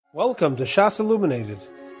Welcome to Shas Illuminated.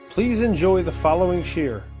 Please enjoy the following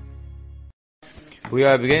shir. We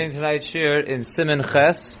are beginning tonight's shir in siman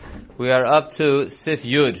ches. We are up to Sif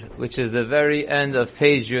Yud, which is the very end of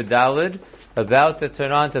page Yud Daled, about to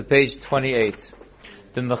turn on to page 28.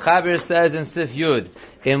 The Mechaber says in Sif Yud,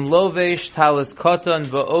 Im lovesh talis koton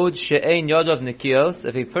ba'od she'ein yodov nikios.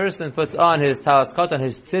 If a person puts on his talis koton,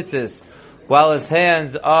 his tzitzis, while his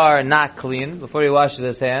hands are not clean, before he washes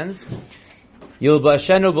his hands,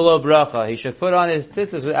 Yilbashenu below bracha. He should put on his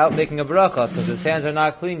tzitzis without making a bracha, because his hands are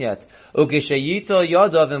not clean yet. Ukishayito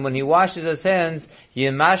yodov, and when he washes his hands,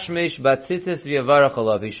 Yimashmish batzitzis v'yavarach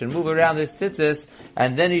alav. He should move around his tzitzis,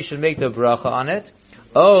 and then he should make the bracha on it.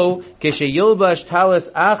 O kishayilbash talis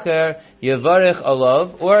acher yavarich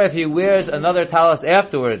alav. Or if he wears another talis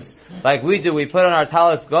afterwards, like we do, we put on our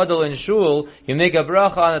talis gadol in shul, you make a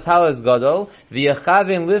bracha on the talis gadol,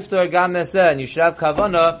 v'yachavin liftor gam meseh, and you should have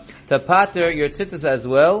kavanah to pater your tzitzis as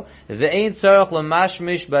well. Ve'ein tzarach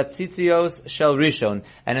lemashmish batzitzios shel rishon.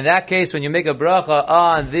 And in that case, when you make a bracha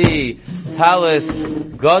on the talis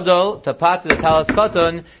gadol to pater the talis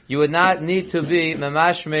koton, you would not need to be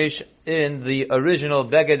memashmish in the original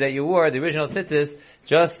beged that you wore, the original tzitzis.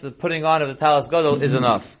 Just the putting on of the talis gadol is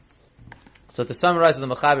enough. So to summarize what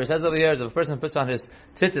the Mechaber says over here is, if a person puts on his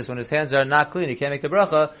tzitzis when his hands are not clean, he can't make the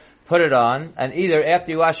bracha, put it on, and either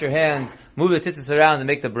after you wash your hands, move the tzitzis around and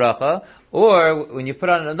make the bracha, or when you put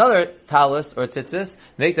on another talis or tzitzis,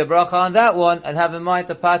 make the bracha on that one, and have in mind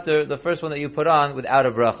to pater the first one that you put on without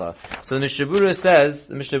a bracha. So the Mishnah Berurah says,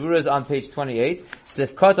 the Mishnah Berurah is on page 28,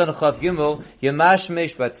 Sif Koton Chav Gimel, Yamash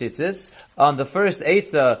Mesh Batzitzis, on the first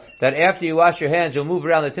eitzah, that after you wash your hands, you'll move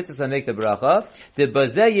around the tzitzis and make the bracha. The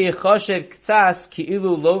bazeh yechoshev ktsas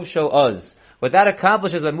ki'ilu lovsho oz. What that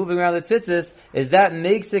accomplishes by moving around the tzitzis is that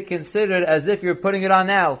makes it considered as if you're putting it on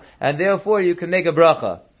now, and therefore you can make a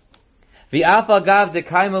bracha. V'afal gav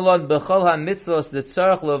dekaimelon b'chol ha-mitzvos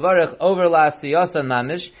d'tzarech levarech over la'asiyasa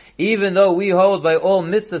mamish. Even though we hold by all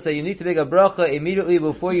mitzvahs that you need to make a bracha immediately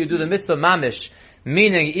before you do the mitzvah mamish.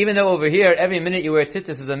 Meaning, even though over here, every minute you wear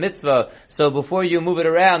tzitzis is a mitzvah, so before you move it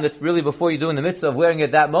around, it's really before you're doing the mitzvah of wearing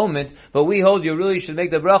it that moment, but we hold you really should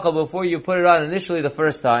make the bracha before you put it on initially the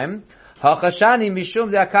first time. Hachashani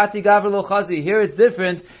mishum de'akati gaver lo chazi. Here it's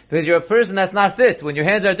different, because you're a person that's not fit. When your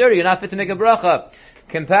hands are dirty, you're not fit to make a bracha.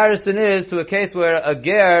 Comparison is to a case where a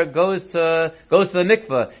ger goes to the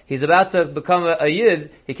mikveh. He's about to become a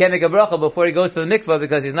yid. He can't make a bracha before he goes to the mikveh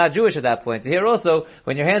because he's not Jewish at that point. So here also,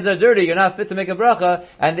 when your hands are dirty, you're not fit to make a bracha,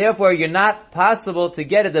 and therefore you're not possible to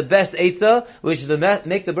get at the best eitzah, which is to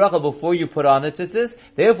make the bracha before you put on the tzitzis.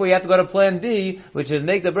 Therefore you have to go to plan B, which is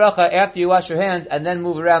make the bracha after you wash your hands and then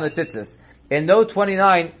move around the tzitzis. In note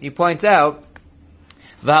 29, he points out,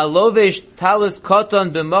 V'halovesh talis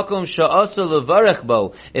koton b'makom sha'asa levarech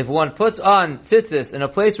bo. If one puts on tzitzis in a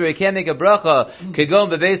place where he can't make a bracha,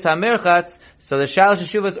 kegon bebeis hamerchatz, so the Shalosh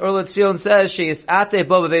Yeshuvas Orla Tzion says, she'isate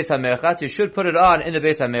bo bebeis hamerchatz, you should put it on in the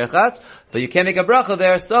beis hamerchatz, but you can't make a bracha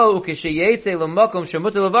there, so ukishiyetze l'makom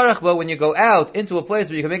shemuter levarech bo, when you go out into a place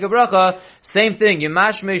where you can make a bracha, same thing,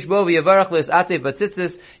 yimashmesh bo v'yavarech l'isate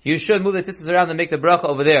b'tzitzis, you should move the tzitzis around and make the bracha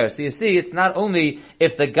over there. So you see, it's not only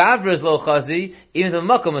if the gavra is lo chazi, even if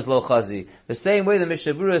the makom is lo chazi. The same way the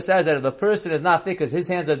Mishnah Berurah says that if a person is not fit because his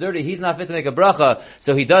hands are dirty, he's not fit to make a bracha,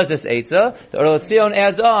 so he does this eitzah. The Orla Tzion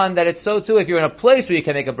adds on that it's so too if you're in a place where you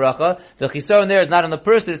can make a bracha, the chisaron there is not on the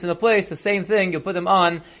person, it's in a place, the same thing, you'll put them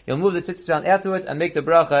on, you'll move the tzitzis around afterwards and make the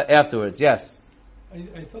bracha afterwards. Yes?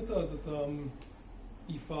 I thought that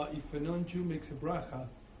if a non-Jew makes a bracha,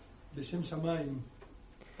 b'shem shamayim,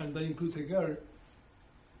 and that includes a ger,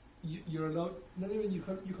 you're allowed, not even you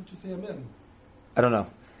can just say amen. I don't know.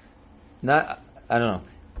 I don't know.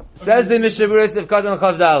 Says the Mishnah Berurah of Katan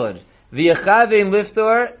Chav Daled, v'yachavin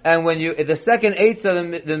liftor, and when you, the second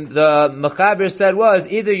eitzah, the Mechaber said was,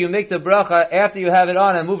 either you make the bracha after you have it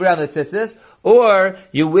on and move around the tzitzis, or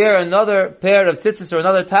you wear another pair of tzitzis or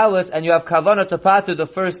another talis and you have kavanah to pater the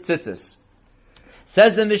first tzitzis.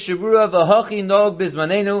 Says the Mishnah Berurah, v'hachi nog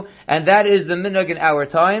bizmanenu, and that is the minhag in our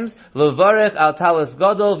times. Levarech al talis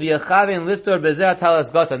gadol v'yachavin liftor bezer talis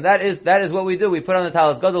gadol. That is what we do. We put on the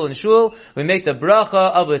talis gadol in shul. We make the bracha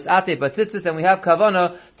of l'isate batzitzis, and we have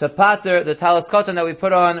kavanah to pater the talis gadol that we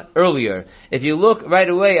put on earlier. If you look right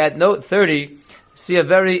away at note 30, see a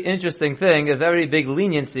very interesting thing, a very big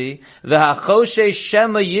leniency. V'hachoshe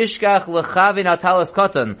shema yishkach lechavin al talis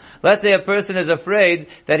koton. Let's say a person is afraid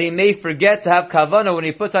that he may forget to have kavanah when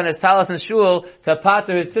he puts on his talis in shul to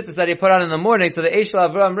pater his tzitzis that he put on in the morning. So the Eshel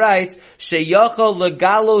Avram writes, sheyachol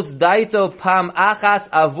legalos daito pam achas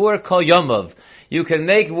avur kol yomav. You can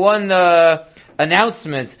make one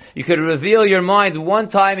announcement. You could reveal your mind one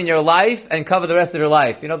time in your life and cover the rest of your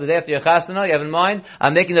life. You know, the day after your chasana, you have in mind,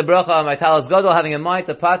 I'm making the bracha on my talis gadol, having in mind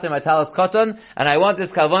to pater my talis katan, and I want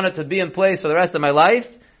this kavanah to be in place for the rest of my life.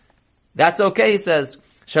 That's okay, he says.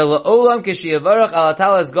 Shala'olam kishiyavarach ala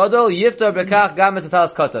talis gadol yiftar bekach gam et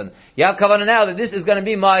talis katan. You have kavanah now that this is going to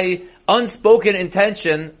be my unspoken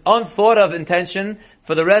intention, unthought of intention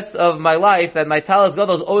for the rest of my life, that my talis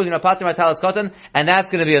gadol is always going to pater my talis katan, and that's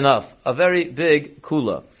going to be enough. A very big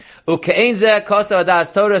kula. Uke'ein zeh kosav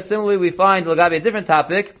adas Torah. Similarly, we find Lagabi a different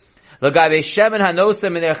topic. Lagabi shemen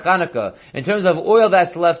hanosem in Ner Chanukah. In terms of oil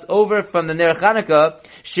that's left over from the Ner Chanukah,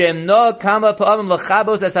 shem no kama pa'amim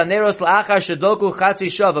lachabos es haneros la'achar shedoku chatzi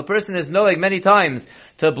shav. A person is knowing many times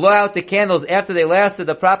to blow out the candles after they lasted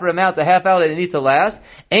the proper amount, the half hour they need to last.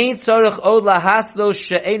 Ein tzorich od lahaslo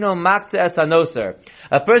she'eno makze es hanoser.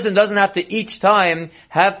 A person doesn't have to each time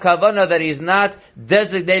have kavanah that he's not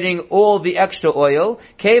designating all the extra oil.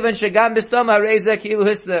 Kevan shegam b'stama reizeh ki'ilu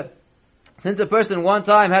hisle. Since a person one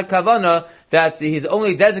time had kavanah that he's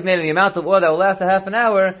only designating the amount of oil that will last a half an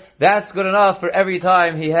hour, that's good enough for every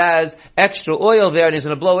time he has extra oil there and he's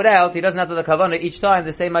going to blow it out. He doesn't have to the kavanah each time.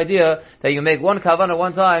 The same idea that you make one kavanah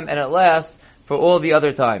one time and it lasts for all the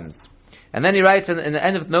other times. And then he writes in the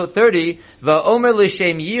end of note 30, Va'omer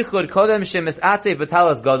l'shem yichud kodem shemis'ate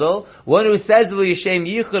b'talas gadol. One who says l'shem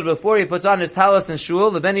yichud before he puts on his talis and shul,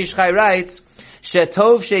 the Ben Ish Chai writes,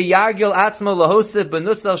 Shetov sheyargil atzmo lahosif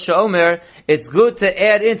b'nusach she'omer. It's good to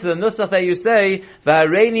add into the nusach that you say,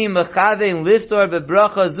 V'hareini mechavein liftor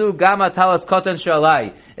b'bracha zu gama talas kotan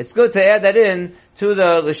shalai. It's good to add that in to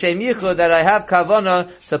the l'shem yichud that I have kavanah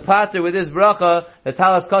to pater with this bracha, the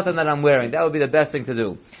talas kotan that I'm wearing. That would be the best thing to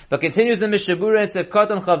do. But continues the Mishabura and Sef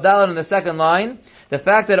Kotan Chavdalan in the second line, the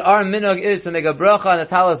fact that our minhag is to make a bracha on the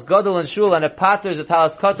talis gadol and shul and it paters the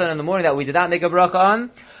talis kotan in the morning that we did not make a bracha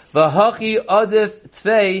on. V'hachi adif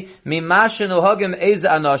tvei mimashen ohagim eza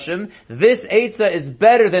anashim. This eitzah is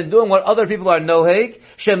better than doing what other people are noheg.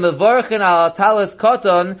 Shemevarchen al talis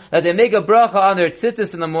katan, that they make a bracha on their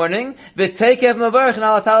tzitzis in the morning. V'teikev mevarchen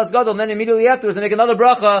al talis gadol, and then immediately afterwards they make another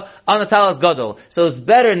bracha on the talis gadol. So it's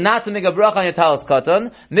better not to make a bracha on your talis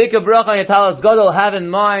katan. Make a bracha on your talis gadol, have in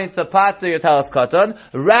mind to pater your talis katan,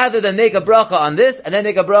 rather than make a bracha on this and then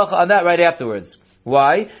make a bracha on that right afterwards.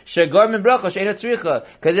 Why? Shegarmin bracha she'ena tzricha.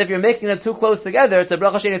 Because if you're making them too close together, it's a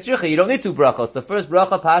bracha she'ena tzricha. You don't need two brachos. The first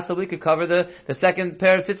bracha possibly could cover the second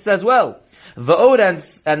pair of tzitzis as well. V'od,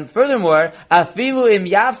 and furthermore, afilu im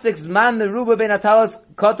yafsik zman meruba ben atalas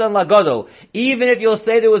kotan lagadol. Even if you'll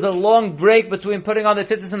say there was a long break between putting on the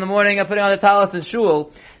tzitzis in the morning and putting on the talis in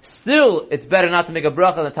shul, still it's better not to make a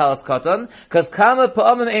bracha on the talis kotan, because kama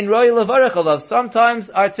pa'amim ein roi levarech alav. Sometimes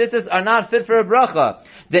our tzitzis are not fit for a bracha.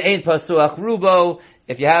 The ein pasuach rubo.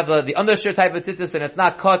 If you have the undershirt type of tzitzis and it's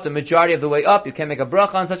not cut the majority of the way up, you can't make a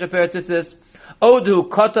bracha on such a pair of tzitzis. Odu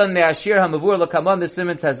kotan me'ashir hamavur l'kamam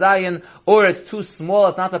b'simin tazayin, or it's too small,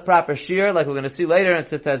 it's not the proper shear, like we're going to see later in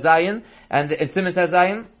tazayin and in simin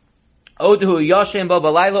tazayin. Odu yoshem bo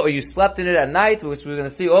balayla, or you slept in it at night, which we're going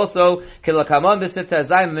to see also. Kilakaman b'sif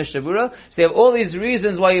tazayin mishavura. So you have all these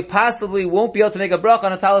reasons why you possibly won't be able to make a bracha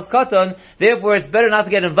on a talis katan. Therefore, it's better not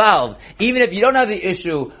to get involved. Even if you don't have the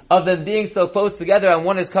issue of them being so close together and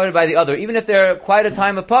one is covered by the other, even if they're quite a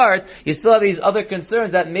time apart, you still have these other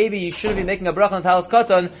concerns that maybe you shouldn't be making a bracha on talis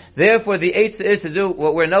katan. Therefore, the eitzah is to do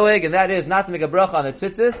what we're noeg, and that is not to make a bracha on the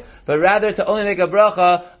tzitzis, but rather to only make a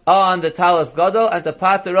bracha on the talis gadol and to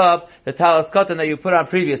pater up the talis katan that you put on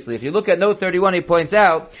previously. If you look at note 31, he points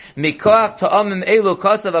out, Mikoach ta'amim elu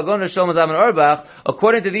kasav agon Shlomo Zalman Auerbach.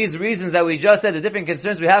 According to these reasons that we just said, the different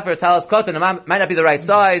concerns we have for a talis katan, it might not be the right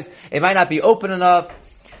size, it might not be open enough.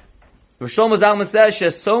 Shlomo Zalman says,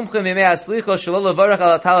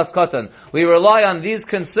 we rely on these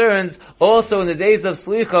concerns also in the days of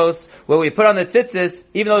Slichos, where we put on the tzitzis,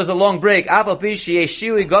 even though there's a long break.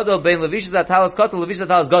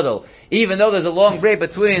 Even though there's a long break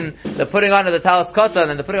between the putting on of the talis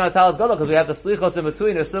katan and the putting on the talis gadol, because we have the Slichos in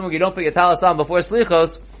between, assuming you don't put your talis on before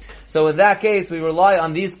Slichos. So in that case, we rely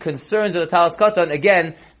on these concerns of the talis katan,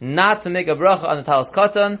 again, not to make a bracha on the talis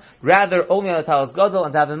katan, rather only on the talis gadol,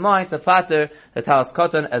 and to have in mind to pater the talis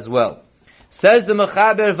katan as well. Says the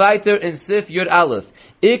Mechaber weiter in Sif Yud Alef,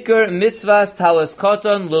 Iker mitzvahs talis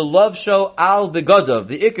katan lelovsho al begodov.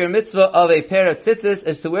 The Iker mitzvah of a pair of tzitzis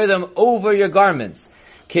is to wear them over your garments.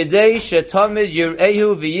 Kidei shetamid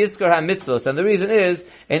yirehu v'yizkar ha-mitzvos. And the reason is,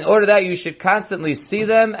 in order that you should constantly see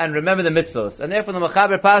them and remember the mitzvos. And therefore the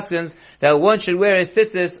Mechaber paskins that one should wear his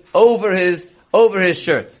tzitzis over his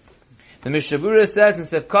shirt. The Mishabura says in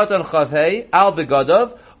Sef Katan Chavhei al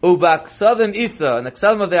begodov, Uba ksavim isa, in the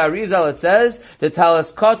ksavim of the Arizal it says, the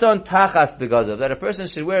talas koton tachas begadav, that a person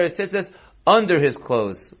should wear his tzitzis under his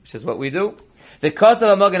clothes, which is what we do. The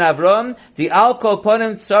Kosav Magen Avram, the Al Kol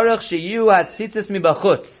Ponim Tzarech Sheyu HaTzitzis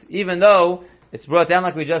Mibachutz. Even though it's brought down,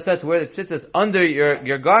 like we just said, to wear the tzitzis under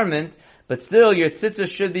your garment, but still your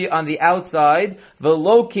tzitzis should be on the outside.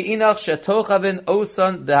 V'lo ki'inach shetochavin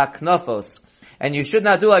osan dehaknafos. And you should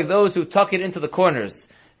not do like those who tuck it into the corners.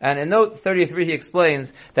 And in note 33 he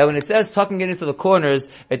explains that when it says tucking it into the corners,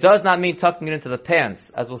 it does not mean tucking it into the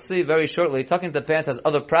pants. As we'll see very shortly, tucking into the pants has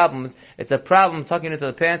other problems. It's a problem tucking it into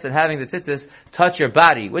the pants and having the tzitzis touch your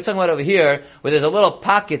body. We're talking about over here, where there's a little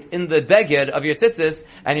pocket in the beged of your tzitzis,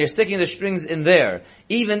 and you're sticking the strings in there.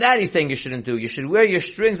 Even that he's saying you shouldn't do. You should wear your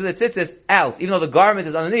strings of the tzitzis out. Even though the garment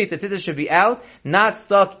is underneath, the tzitzis should be out, not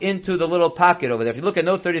stuck into the little pocket over there. If you look at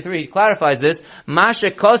note 33, he clarifies this. Mashe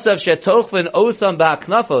kosav shetochvin osam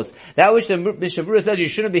b'haknaf. That which the Mishabura says you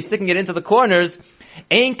shouldn't be sticking it into the corners.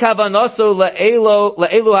 Ein kavanoso la'elu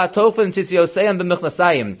hatofin tzitziosayim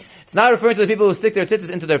b'michnasayim. It's not referring to the people who stick their tzitzis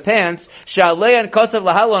into their pants. Shalei and kosav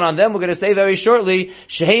lahalon, on them we're going to say very shortly.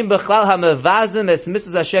 Sheheim b'chlal hamevazim es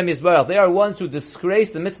mitzvahs Hashem yisbarach. They are ones who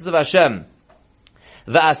disgrace the mitzvahs of Hashem.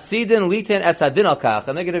 Va'asidin liten es hadin al kach,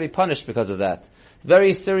 and they're going to be punished because of that.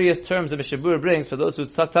 Very serious terms the Mishabura brings for those who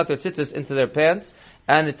tuck their tzitzis into their pants,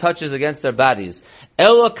 and it touches against their bodies.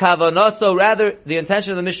 Elo kavanoso, rather, the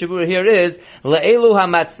intention of the Mishabura here is, le'elu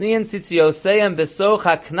hamatzniyin tzitzioseyem besoch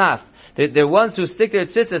haknaf. They're ones who stick their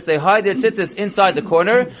tzitzis, they hide their tzitzis inside the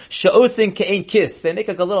corner, she'osin ke'ein kis. They make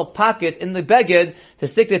like a little pocket in the beged to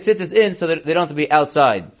stick their tzitzis in so that they don't have to be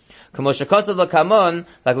outside. Like we're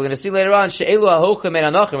going to see later on, she'elu ha'hochem ein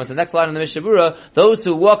anochim. It's the next line in the Mishabura. Those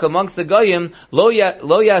who walk amongst the goyim, lo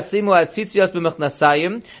yasimu hatzitzios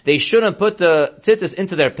b'mechnasayim. They shouldn't put the tzitzis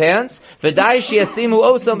into their pants. V'dai she'yasimu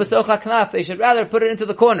osam b'soch haknaf. They should rather put it into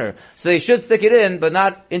the corner. So they should stick it in, but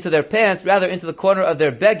not into their pants, rather into the corner of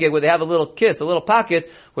their beged, where they have a little kiss, a little pocket,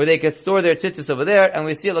 where they could store their tzitzis over there. And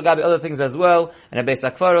we see Lagabi other things as well, and a Beis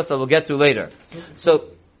Akfaros that we'll get to later.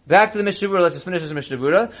 So, back to the Mishabura, let's just finish this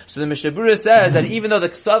Mishabura. So the Mishabura says that even though the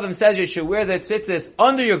Ksavim says you should wear the tzitzis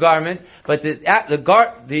under your garment, but the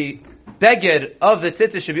beged of the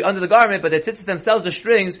tzitzis should be under the garment, but the tzitzis themselves, the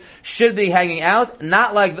strings, should be hanging out,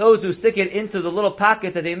 not like those who stick it into the little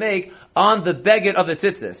pocket that they make on the beged of the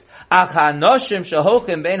tzitzis.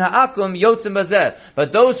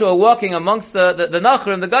 But those who are walking amongst the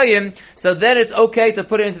nachrim, the goyim, so then it's okay to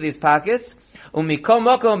put it into these pockets. But from the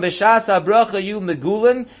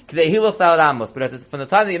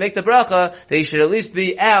time that you make the bracha, they should at least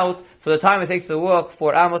be out for the time it takes to walk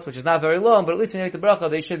 4 amos, which is not very long, but at least when you make the bracha,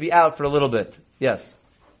 they should be out for a little bit. Yes?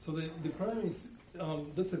 So the problem is,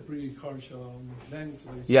 that's a pretty harsh language.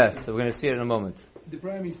 Yes, so we're going to see it in a moment. The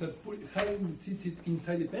problem is that hiding the tzitzit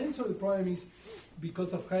inside the pants, or the problem is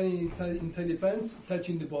because of hiding inside the pants,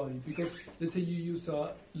 touching the body? Because let's say you use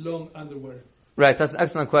long underwear. Right, so that's an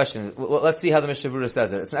excellent question. Well, let's see how the Mishabura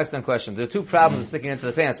says it. It's an excellent question. There are 2 problems with sticking into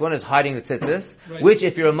the pants. One is hiding the tzitzis, right, which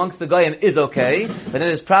if you're amongst the goyim is okay. But then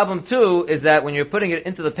there's problem 2 is that when you're putting it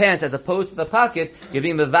into the pants as opposed to the pocket, you're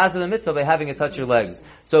being mevazah the mitzvah by having it touch your legs.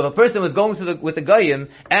 So if a person was going with the goyim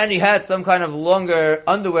and he had some kind of longer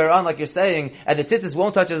underwear on, like you're saying, and the tzitzis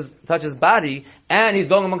won't touch his body, and he's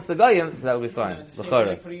going amongst the goyim, so that would be fine.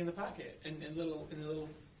 Like putting in the pocket in little.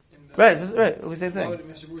 Right, right, the same thing. Why would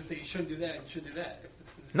Mr. Brewer say you shouldn't do that, you should do that?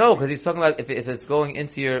 No, because he's talking about if it's going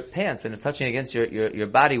into your pants and it's touching against your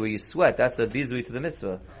body where you sweat, that's a bizui to the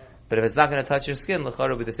mitzvah. But if it's not going to touch your skin,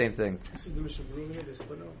 l'chara will be the same thing. So the Mishabura here, this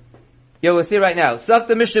one. Yeah, we'll see right now. Saf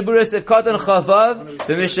the Mishabura Sivkat and Chavav.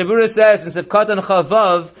 The Mishabura says in Sivkat and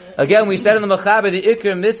Chavav, again we said in the Mechaber, the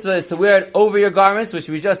Ikr mitzvah is to wear it over your garments, which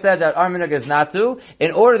we just said that our minhag is not to,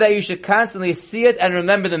 in order that you should constantly see it and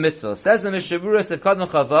remember the mitzvah. Says the Mishabura Sivkat and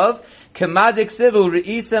Chavav, Kemadik Sivu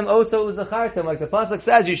Re'isem Oso Uzachartem. Like the pasuk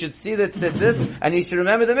says, you should see the tzitzis and you should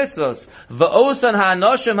remember the mitzvahs. Va'osan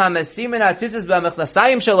ha'anoshim ha'mesimin ha'tzitzis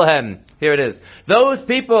ba'mechnasayim shalahem. Here it is. Those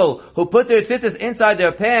people who put their tzitzis inside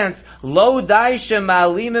their pants, lo daishem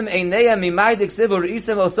ma'alimim eineya mimaydik sivu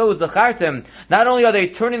re'isem oso uzachartem. Not only are they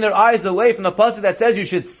turning their eyes away from the pasuk that says you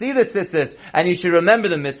should see the tzitzis and you should remember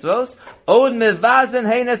the mitzvahs, od mevazen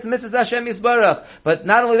heines mitzvahs Hashem yisbarach. But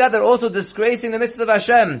not only that, they're also disgracing the mitzvah of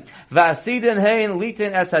Hashem. V'asidin hein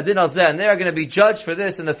litin es hadin al zeh. And they are going to be judged for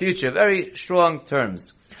this in the future. Very strong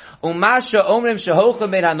terms. Umasha omrim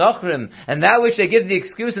shehochem ben hanochrim, and that which they give the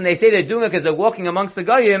excuse and they say they're doing it because they're walking amongst the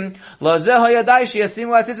goyim. Lazeh hayadai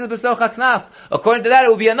sheyasimu atzitzis b'soch haknaf. According to that, it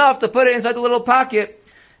will be enough to put it inside the little pocket.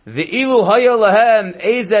 V'ilu hayo lahem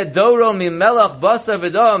ezed doro mimelach basar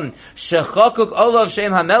v'dom shechakuk olav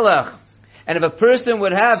shem hamelach. And if a person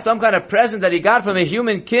would have some kind of present that he got from a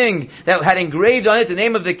human king that had engraved on it the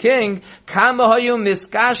name of the king, how much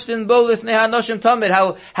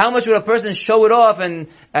would a person show it off and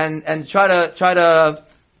try to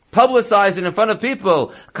publicize it in front of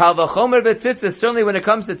people? Kal v'chomer b'tzitzis, certainly when it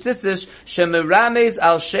comes to tzitzis, shemirames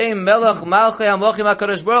al shem melech malchei hamlochim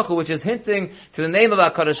HaKadosh Baruch Hu, which is hinting to the name of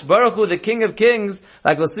HaKadosh Baruch Hu, the King of Kings,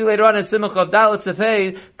 like we'll see later on in Simach of Dalet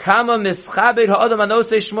Sefei, kama mischabed ha'adam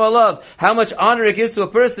anosei shmo alav, how much honor it gives to a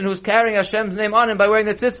person who's carrying Hashem's name on him by wearing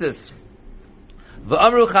the tzitzis.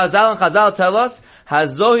 V'amru Chazal, and Chazal tell us,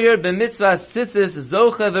 Hazohir b'mitzvahs tzitzis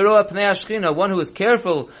zoche v'roa pnei hashchina. One who is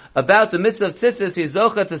careful about the mitzvah of tzitzis, he's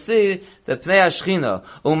zoche to see the pnei hashchina.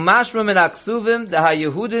 Umashma min aksuvim, the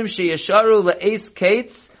ha-Yehudim sheyesharu le'es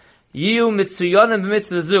kates, yiyu mitzuyonim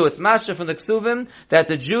b'mitzvah zu. It's mashma from the ksuvim, that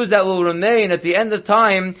the Jews that will remain at the end of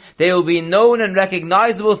time, they will be known and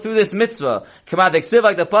recognizable through this mitzvah. Kamad Eksiv,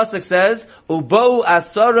 like the pasuk says, Ubo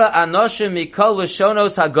asara anoshim mikol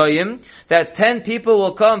l'shonos hagoyim, that 10 people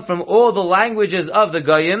will come from all the languages of the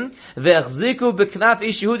goyim, ve'echziku b'knaf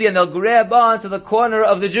ish Yehudi, and they'll grab on to the corner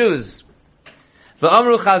of the Jews.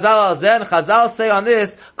 V'amru Chazal al zeh, and Chazal say on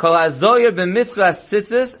this, kol hazoyer b'mitzvahs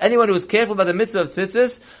tzitzis, anyone who is careful about the mitzvah of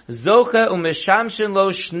tzitzis, zoche u'mishamshin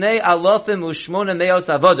lo shnei alofim u'shmona meos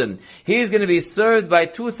avodim. He's going to be served by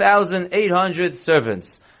 2,800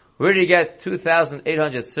 servants. Where did he get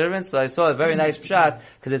 2,800 servants? So I saw a very nice pshat,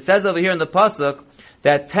 because it says over here in the pasuk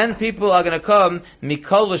that 10 people are going to come,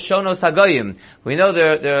 mikol l'shonos hagoyim. We know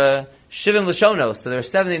there are shivim l'shonos, so there are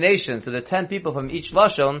 70 nations, so there are 10 people from each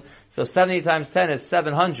lashon, so 70 times 10 is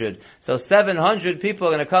 700. So 700 people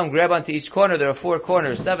are going to come, grab onto each corner, there are 4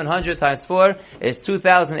 corners. 700 times 4 is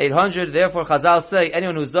 2,800, therefore Chazal say,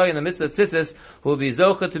 anyone who's zoy in the mitzvah tzitzis will be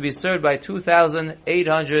zocha to be served by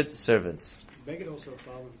 2,800 servants. Make it also a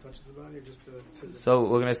problem to touch the body, or just the So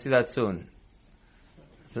we're going to see that soon.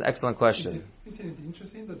 It's an excellent question. Isn't it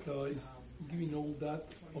interesting that is giving all that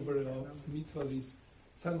over mitzvah is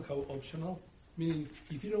somehow optional? Meaning,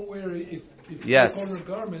 if you don't wear it, if Yes. you corner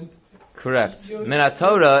garment, Correct.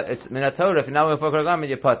 Minatora, it's Minatora. If you're not wearing a four-corner garment,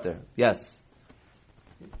 you're putter. Yes.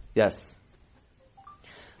 Yes.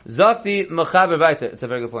 Zakti Mechaber Weiter. It's a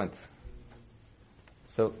very good point.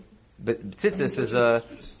 So, but tzitzis is a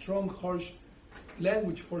strong, harsh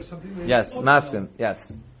language for something that yes, is optional. masculine.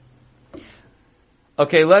 Yes.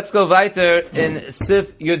 Okay, let's go weiter in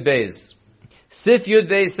Sif Yud Beis. Sif Yud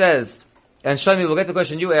Beis says, and Shlomi, we'll get the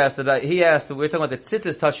question you asked about. He asked, we're talking about the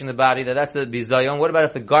tzitzis touching the body. That's a bizayon. What about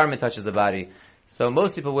if the garment touches the body? So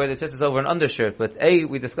most people wear the tzitzis over an undershirt, but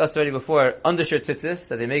we discussed already before undershirt tzitzis,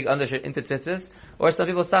 that they make undershirt into tzitzis, or some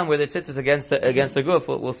people stand wear their tzitzis against the goof.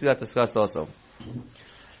 We'll see that discussed also.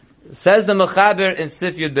 Says the Mechaber in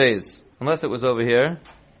Sif Yud Beis, unless it was over here.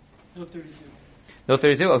 No 32. No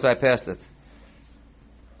 32? Oh, so I passed it.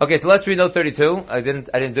 Okay, so let's read note 32. I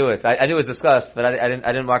didn't do it. I knew it was discussed, but I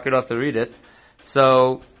didn't mark it off to read it.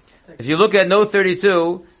 So, if you look at note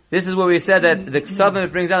 32, this is where we said that the ksavim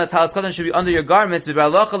that brings down the talis katan should be under your garments. Our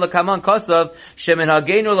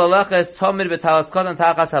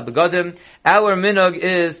minhag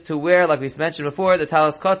is to wear, like we mentioned before, the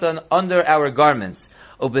talis katan under our garments.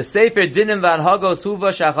 That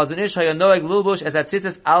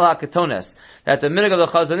the minhag of the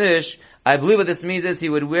Chazon Ish, I believe what this means is he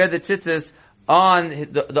would wear the tzitzis on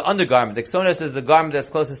the undergarment. The ksonos is the garment that's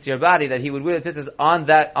closest to your body, that he would wear the tzitzis on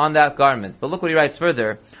that garment. But look what he writes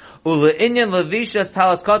further. Ule'inyan levishas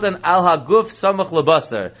talis katan al haguf samach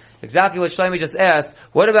lebasar. Exactly what Shlomi just asked.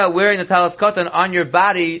 What about wearing the talis katan on your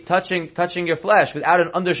body, touching your flesh, without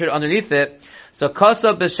an undershirt underneath it? So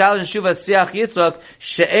Kosav b'shal shuva siach yitzchak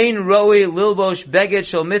she'ein roi lilbosh beged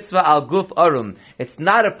shel mitzvah al guf arum. It's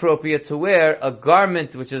not appropriate to wear a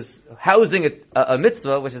garment which is housing a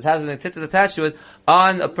mitzvah, which is housing the tzitzis attached to it,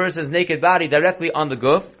 on a person's naked body directly on the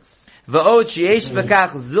guf. V'od sheyesh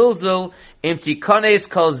v'kach zilzul im tikones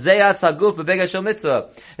kol zeyas haguf b'beged shel mitzvah.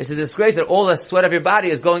 It's a disgrace that all the sweat of your body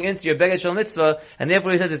is going into your beged shel mitzvah, and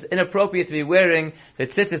therefore he says it's inappropriate to be wearing the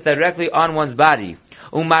tzitzis directly on one's body.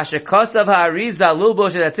 Umashekasav ha'ariza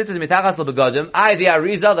lulbosh that tzitzis mitachas l'begadim. The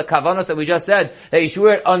ariza, the kavanos that we just said, that you should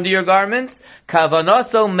wear it under your garments.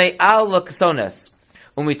 Kavanoso me'al l'ksones.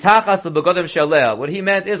 Umitachas l'begadim shaleh. What he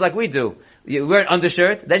meant is like we do. You wear an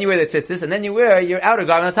undershirt, then you wear the tzitzis, and then you wear your outer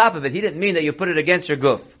garment on top of it. He didn't mean that you put it against your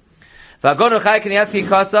guf. One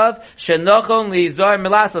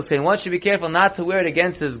should be careful not to wear it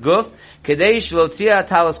against his guf.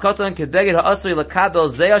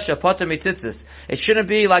 It shouldn't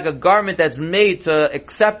be like a garment that's made to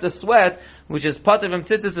accept the sweat, which is pater from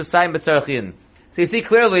tzitzis to sign b'tzarachin. So you see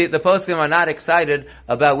clearly the poskim are not excited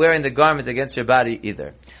about wearing the garment against your body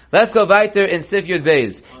either. Let's go weiter in Sif Yud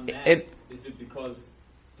Beis. On that, is it because,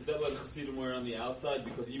 is that what the Chassidim wear on the outside?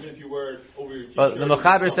 Because even if you wear it over your t-shirt... Well, the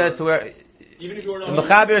Mechaber says to wear... Even if you wear it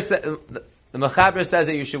The on Mechaber says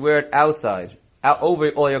that you should wear it outside, over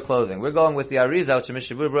all your clothing. We're going with the Arizal, which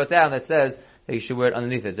Mishnah Berurah brought down, that says that you should wear it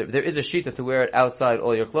underneath it. There is a sheet to wear it outside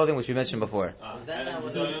all your clothing, which we mentioned before. I'm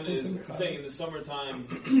saying in the summertime,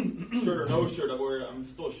 shirt or no shirt, I'm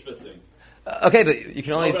still schwitzing. Okay, but you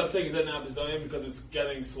can only... What I'm saying is that now because it's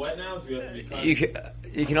getting sweat now? Do we have to be kind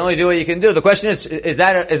you can only do what you can do. The question is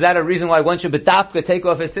that a reason why one should betafka take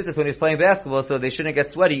off his tzitzis when he's playing basketball so they shouldn't get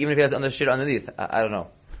sweaty even if he has other shit underneath? I don't know.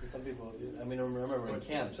 Some people, I remember in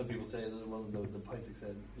camp, some people say that one of the Paisik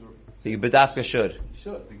said... So you betafka should. You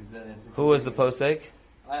should, because then... Who was the posek?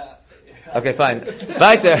 Okay, fine.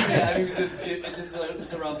 Right there. This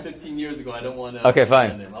is around 15 years ago. I don't want to... Okay,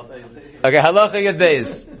 fine. I'll tell you later. Okay, halacha yud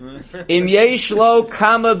beis. Im yesh lo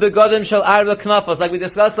kama begodim shel arba knafos. Like we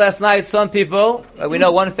discussed last night, some people, we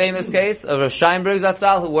know one famous case of Rav Scheinberg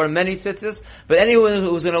Zatzal who wore many tzitzis, but anyone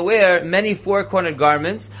who's going to wear many four-cornered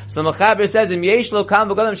garments. So the Mechaber says, Im yesh lo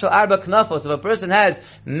kama begodim shel arba knafos. If a person has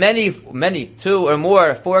many, two or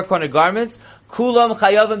more four-cornered garments, kulam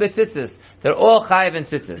chayavim betzitzis. They're all chayav in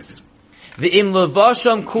tzitzis. The im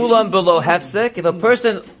levasham kulam below hefsek. If a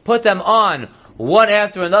person put them on one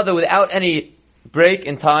after another without any break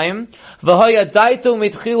in time, v'hoya daitu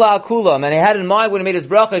mitchila akulam, and he had in mind when he made his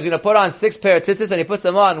bracha, he's going to put on 6 pair of tzitzis, and he puts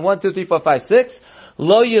them on 1, 2, 3, 4, 5, 6.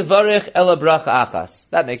 Lo yivarich ela bracha achas.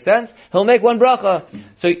 That makes sense. He'll make one bracha.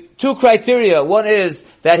 So 2 criteria. One is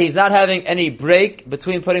that he's not having any break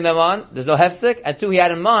between putting them on. There's no hefsek. And 2, he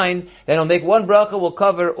had in mind that he'll make one bracha will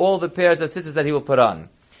cover all the pairs of tzitzis that he will put on.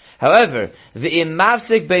 However, the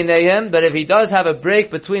imafsik beinayim, but if he does have a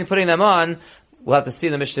break between putting them on, we'll have to see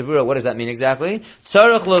in the Mishnah Berurah what does that mean exactly.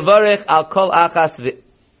 Tzarich levarich al kol achas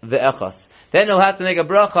ve'echas. Then he'll have to make a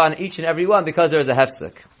bracha on each and every one because there is a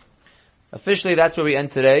hefsek. Officially, that's where we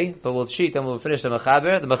end today, but we'll cheat and we'll finish the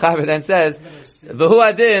Mechaber. The Mechaber then says, V'hu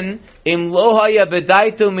adin, im lo haya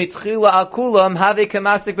bedaitu mitchila al kulam, have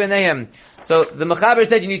kamasik b'neihem. So the Mechaber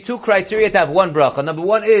said you need 2 criteria to have one bracha. Number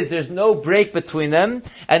 1 is there's no break between them,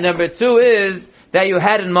 and number 2 is that you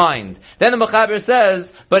had in mind. Then the Mechaber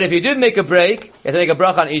says, but if you did make a break, you have to make a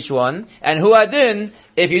bracha on each one. And hu adin,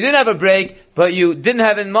 if you didn't have a break, but you didn't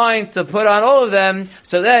have in mind to put on all of them,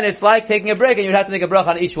 so then it's like taking a break and you'd have to make a bracha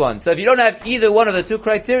on each one. So if you don't have either one of the 2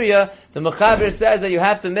 criteria, the Mechaber says that you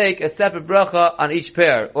have to make a separate bracha on each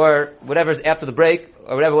pair, or whatever's after the break,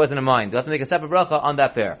 or whatever wasn't in mind. You have to make a separate bracha on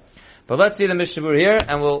that pair. But let's see the Mishnah Berurah here,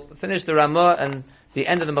 and we'll finish the Ramah and the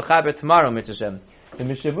end of the Mechaber tomorrow, Mitzvah Shem. The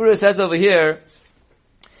Mishnah Berurah says over here,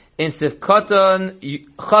 in Sifkoton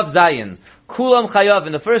Chav Zayin, Kulam Chayav,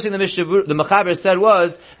 and the first thing the Mechaber said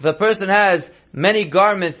was, if a person has many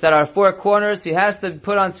garments that are 4 corners, he has to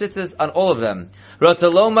put on tzitzis on all of them.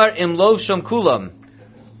 Rotalomar im lovsham kulam.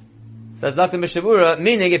 Says Dr. Mishnah Berurah,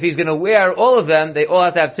 meaning if he's going to wear all of them, they all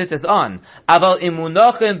have to have tzitzis on. Aval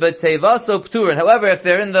imunachim b'tevaso pturin. However, if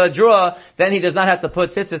they're in the drawer, then he does not have to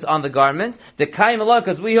put tzitzis on the garment. The kaim alon,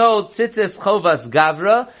 because we hold tzitzis chovas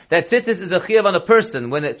gavra, that tzitzis is a chiyav on a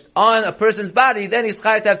person. When it's on a person's body, then he's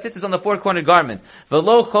chayav to have tzitzis on the 4-cornered garment.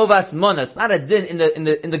 V'lo chovas mona. It's not a din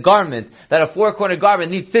in the garment that a 4-cornered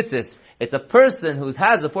garment needs tzitzis. It's a person who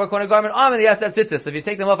has a 4-cornered garment on and he has to have tzitzis. So if you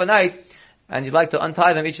take them off at night, and you'd like to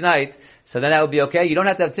untie them each night, so then that would be okay. You don't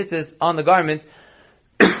have to have tzitzis on the garment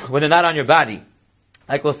when they're not on your body.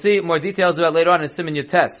 Like we'll see more details about later on in Siman Yud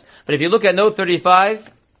Tes. But if you look at note 35,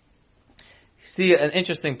 you see an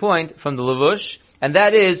interesting point from the Levush, and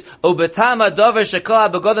that is,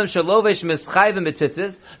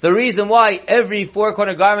 the reason why every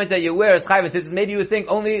 4-corner garment that you wear is chayiv in tzitzis, maybe you would think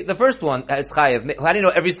only the first one is chayiv. How do you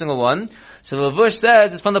know every single one? So the Levush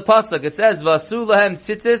says, it's from the Pasuk, it says, Vasu lahem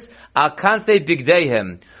tzitzis al kanfei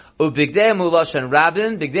bigdeihem. Ubigdeim uloshan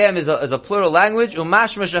rabin. Bigdeim is a plural language.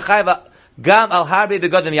 Umashma shechayv gam al harbi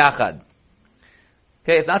begodim yachad.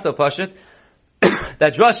 Okay, it's not so pashut.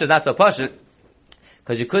 That drush is not so pashut,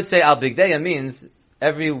 because you could say al bigdeim means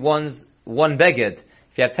everyone's one beged.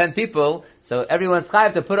 If you have 10 people, so everyone's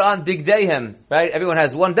chayav to put on bigdeihem, right? Everyone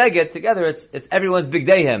has one beged. Together, it's everyone's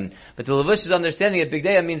bigdeihem. But the Levush's understanding of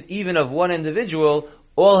bigdeihem means even of one individual,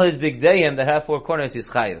 all his bigdeihem that have 4 corners is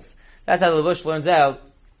chayav. That's how the Levush learns out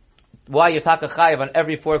why you taka chayiv on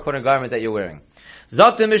every 4-corner garment that you're wearing.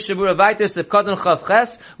 Zokta Mishnah Berurah Vayter Sifkoton Chav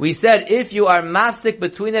Ches. We said if you are mafsik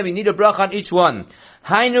between them, you need a bracha on each one.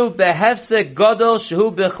 Hainu behefsek gadol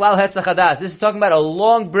shehu bechlal hesach hadas. This is talking about a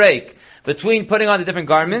long break between putting on the different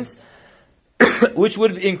garments, which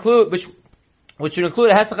would which would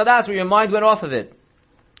include a hesach hadas where your mind went off of it.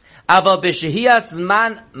 Aval b'shehiyas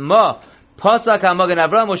man ma pasak ha'magen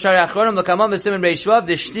Avram u'shari achronim l'kamam b'siman reishvav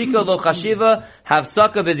d'shtika lo chashiva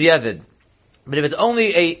havsaka b'diavad. But if it's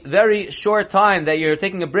only a very short time that you're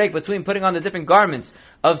taking a break between putting on the different garments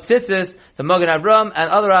of tzitzis, the Magen Avram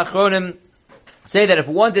and other achronim say that if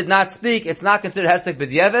one did not speak, it's not considered hesek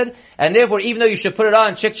b'diavad, and therefore even though you should put it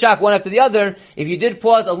on chick-chack one after the other, if you did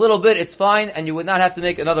pause a little bit, it's fine, and you would not have to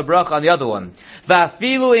make another bracha on the other one.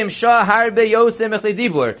 Va'afilu imsha harbe yosem echle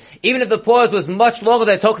dibur. Even if the pause was much longer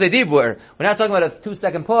than tokle dibur, we're not talking about a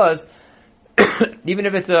 2-second pause, even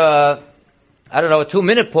if it's a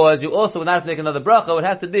 2-minute pause, you also would not have to make another bracha. It would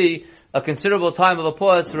have to be a considerable time of a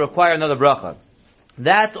pause to require another bracha.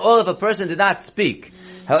 That's all if a person did not speak.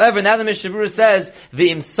 However, now the Mishnah Berurah says,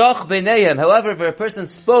 v'imsoch b'neihem. However, if a person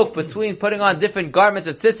spoke between putting on different garments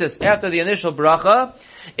of tzitzis after the initial bracha,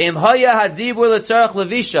 im haya hadibur l'tzarach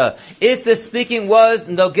levisha. If the speaking was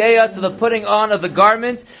nogeya to the putting on of the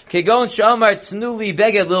garment, kegon sh'amar tnuli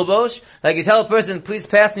beged lilbosh, like you tell a person, please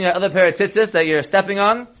pass me your other pair of tzitzis that you're stepping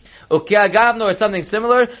on, Ukiagavno or something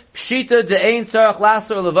similar, Pshita de'ein tzarach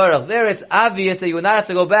laser levarach. There it's obvious that you would not have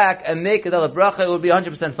to go back and make another bracha, it would be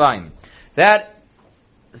 100% fine. That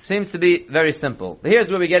seems to be very simple. But here's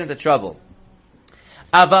where we get into trouble.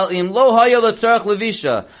 Aval im lo haya l'tzarach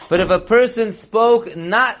levisha. But if a person spoke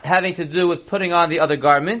not having to do with putting on the other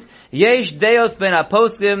garment, yesh deos ben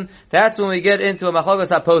haposkim, that's when we get into a machlokes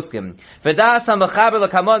haposkim. V'das ha-mechaber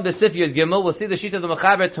l'kamon b'sif yud gimel, we'll see the sheet of the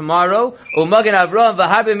mechaber tomorrow, u'magen Avram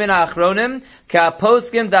v'habi min ha'achronim,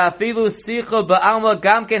 ka-haposkim da'afilu sicha ba'alma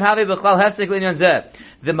gamken havi b'chlal hefsek l'inyan zeh.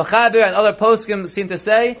 The Mechaber and other poskim seem to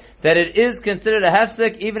say that it is considered a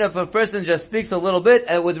hefsek even if a person just speaks a little bit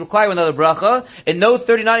and it would require another bracha. In note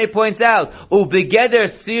 39 it points out, Ubegeder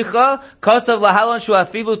sicha kosav lahalon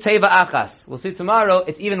shuafilu teva achas. We'll see tomorrow,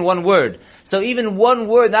 it's even one word. So even one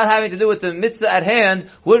word not having to do with the mitzvah at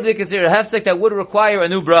hand would be considered a hefsek that would require a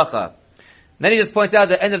new bracha. Then he just points out at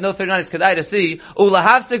the end of note 39 is kedai to see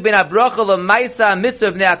ulahavstik ben abracha lemaisa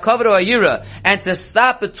mitzvah bnei hakavod ayira, and to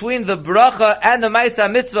stop between the bracha and the maisa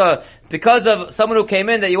mitzvah because of someone who came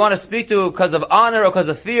in that you want to speak to because of honor or because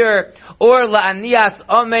of fear, or la'anias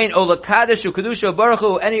amen or la'kadosh u'kedusha baruch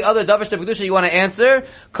hu, any other davar kedusha you want to answer,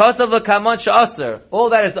 kasav la'kamon sha'aser, all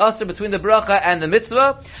that is aser between the bracha and the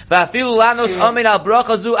mitzvah. Va'afilu lanos amen al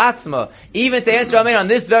bracha zu atzma, even to answer amen on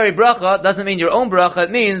this very bracha doesn't mean your own bracha,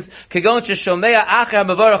 it means kegon sheshomea acher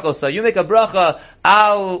mevarach osa. You make a bracha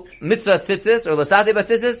al mitzvah tzitzis or l'sati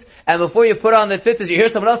b'tzitzis, and before you put on the tzitzis you hear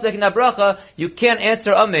someone else making that bracha, you can't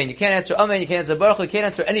answer amen, you can't answer amen, you can't answer baruch, you can't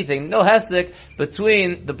answer anything. No hesek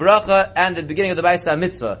between the bracha and the beginning of the Baisa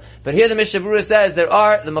mitzvah. But here the Mishnah Berurah says there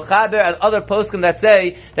are the Mechaber and other poskim that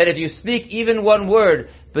say that if you speak even one word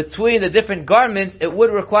between the different garments, it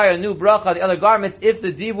would require a new bracha on the other garments if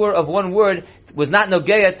the dibur of one word was not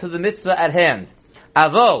nogeya to the mitzvah at hand.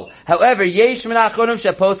 Avo. However, yesh min achronim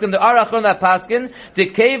sheposkim, there are achronim that paskin, the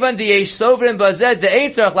kevan the yesh sovrim bazed the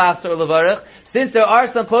ein tzarach lachzor levarach. Since there are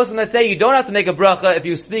some poskim that say you don't have to make a bracha if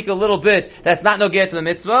you speak a little bit that's not nogeh to the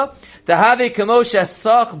mitzvah. Tahavi kamo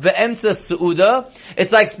shesach be'emtza suuda.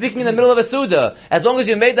 It's like speaking in the middle of a suda. As long as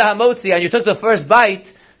you made the hamotzi and you took the first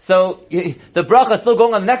bite, so the bracha is still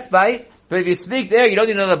going on the next bite. But if you speak there, you don't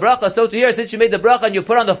need another bracha. So to here, since you made the bracha and you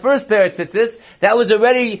put on the first pair of tzitzis, that was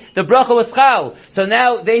already, the bracha was chal. So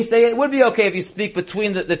now they say it would be okay if you speak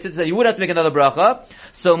between the tzitzis, you would have to make another bracha.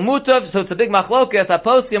 So mutav, so it's a big machlokes,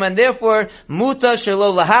 aposkim, and therefore, muta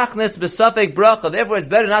shelo lahachnes b'safek bracha. Therefore, it's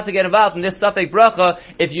better not to get involved in this safek bracha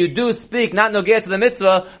if you do speak, not nogeh to the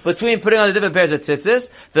mitzvah, between putting on the different pairs of tzitzis.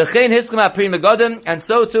 V'chein hiskim ha-pri megadim, and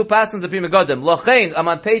so too paskins ha-pri megadim. Lochein, I'm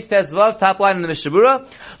on page Tesvav, top line in the Mishnah Berurah.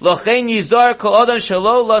 Lochein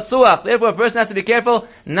therefore a person has to be careful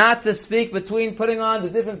not to speak between putting on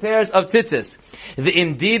the different pairs of tzitzis. The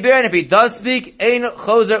imdiber, and if he does speak, ein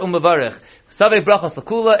chozer u'mevarich. Savek brachas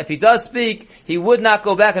l'kula, if he does speak, he would not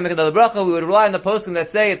go back and make another bracha. We would rely on the poskim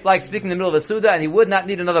that say it's like speaking in the middle of a suda, and he would not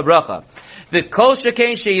need another bracha. The kol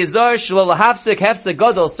shekain sheyizar shelo lahafsek hefsek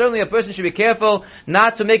gadol. Certainly a person should be careful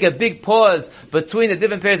not to make a big pause between the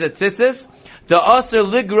different pairs of tzitzis. The aser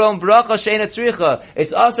ligrom bracha she'ena tzricha.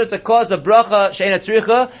 It's aser to cause a bracha she'ena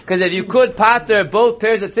tzricha, because if you could pater both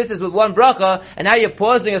pairs of tzitzis with one bracha, and now you're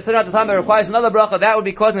pausing a certain amount of time that requires another bracha, that would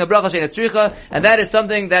be causing a bracha she'ena tzricha, and that is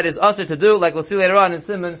something that is aser to do, like we'll see later on in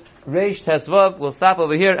siman Reish Tesvav. We'll stop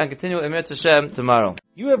over here and continue in Mirz Hashem tomorrow.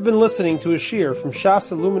 You have been listening to a shiur from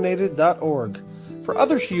shasilluminated.org. For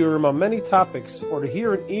other shiurim on many topics, or to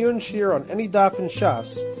hear an Iyun shiur on any daf in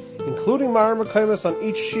Shas, including Mareh Mekomos on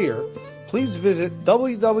each shiur, please visit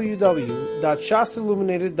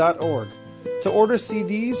www.shasilluminated.org. To order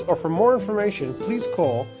CDs or for more information, please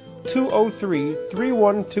call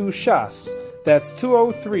 203-312-SHAS. That's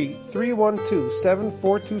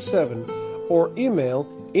 203-312-7427 or email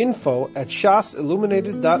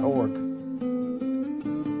info@shasilluminated.org.